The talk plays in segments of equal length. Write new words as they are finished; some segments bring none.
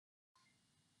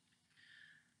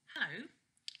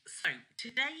So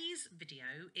today's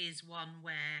video is one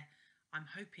where I'm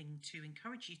hoping to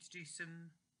encourage you to do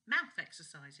some mouth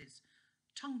exercises,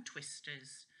 tongue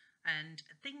twisters, and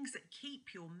things that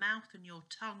keep your mouth and your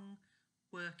tongue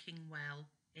working well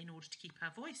in order to keep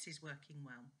our voices working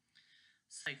well.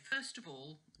 So first of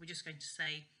all, we're just going to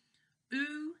say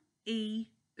ooh, ee,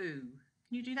 ooh.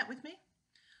 Can you do that with me?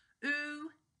 Ooh,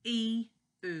 ee,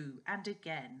 ooh. And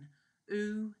again,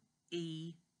 ooh,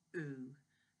 ee, ooh.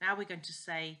 Now we're going to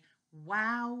say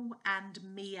wow and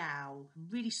meow.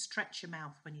 Really stretch your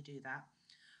mouth when you do that.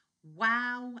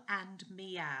 Wow and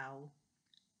meow.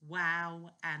 Wow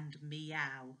and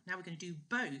meow. Now we're going to do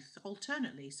both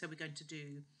alternately. So we're going to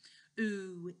do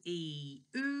ooh, ee,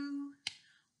 ooh.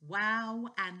 Wow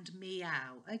and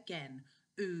meow. Again,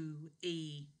 ooh,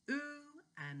 ee, ooh.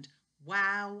 And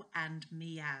wow and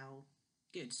meow.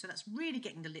 Good. So that's really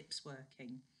getting the lips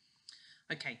working.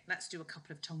 Okay, let's do a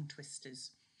couple of tongue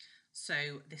twisters. So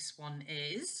this one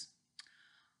is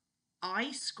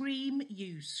I scream,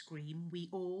 you scream, we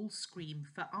all scream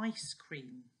for ice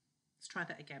cream. Let's try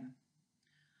that again.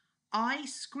 I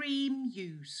scream,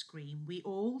 you scream, we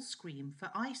all scream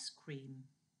for ice cream.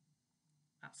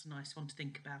 That's a nice one to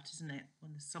think about, isn't it,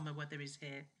 when the summer weather is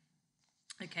here?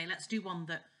 Okay, let's do one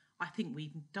that I think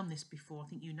we've done this before. I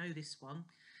think you know this one.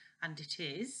 And it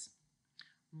is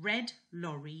red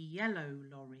lorry, yellow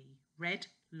lorry, red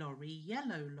lorry,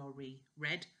 yellow lorry,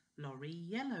 red lorry,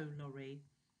 yellow lorry.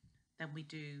 Then we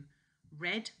do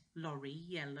red lorry,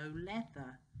 yellow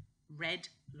leather, red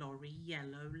lorry,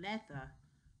 yellow leather,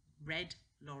 red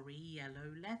lorry,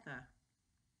 yellow leather.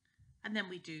 And then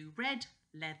we do red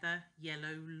leather,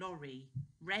 yellow lorry,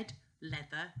 red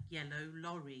leather, yellow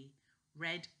lorry,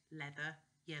 red leather,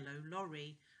 yellow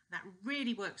lorry. That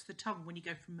really works the tongue when you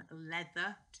go from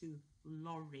leather to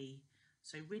lorry.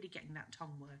 So really getting that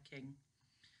tongue working.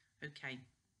 Okay,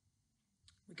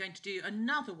 we're going to do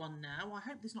another one now. I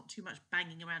hope there's not too much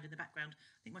banging around in the background.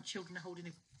 I think my children are holding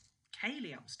a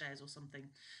Kaylee upstairs or something.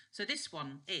 So this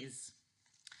one is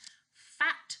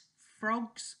fat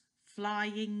frogs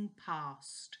flying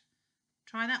past.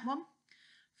 Try that one.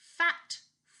 Fat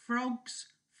frogs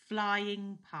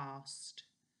flying past.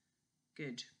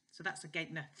 Good. So that's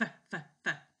again the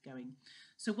th going.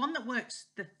 So one that works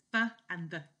the th and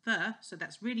the th. So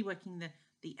that's really working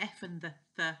the F and the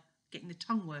th, getting the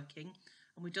tongue working.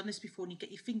 And we've done this before, and you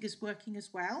get your fingers working as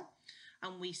well.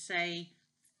 And we say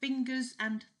fingers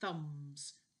and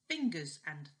thumbs, fingers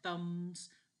and thumbs,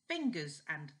 fingers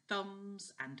and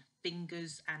thumbs, and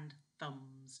fingers and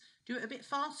thumbs. Do it a bit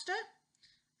faster.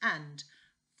 And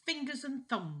fingers and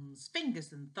thumbs,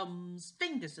 fingers and thumbs,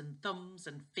 fingers and thumbs,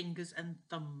 and fingers and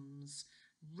thumbs.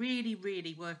 Really,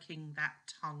 really working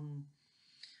that tongue.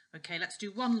 Okay, let's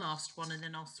do one last one and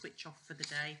then I'll switch off for the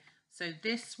day. So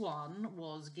this one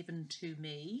was given to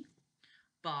me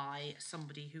by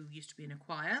somebody who used to be in a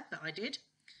choir that I did.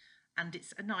 And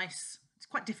it's it's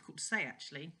quite difficult to say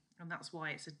actually, and that's why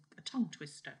it's a tongue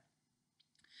twister.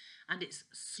 And it's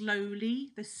slowly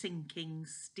the sinking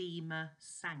steamer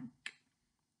sank.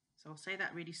 So I'll say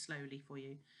that really slowly for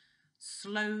you.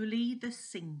 Slowly the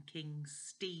sinking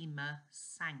steamer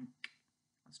sank.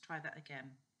 Let's try that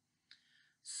again.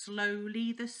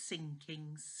 Slowly the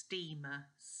sinking steamer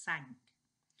sank.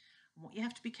 And what you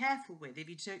have to be careful with, if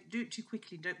you don't do it too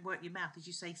quickly and don't work your mouth, is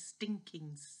you say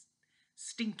stinking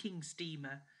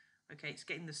steamer. Okay, it's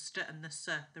getting the st and the s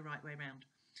the right way around.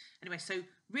 Anyway, so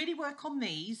really work on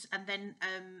these, and then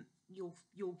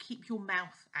you'll keep your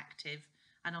mouth active,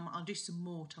 and I'll do some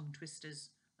more tongue twisters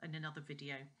in another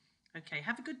video. Okay,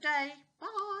 have a good day. Bye.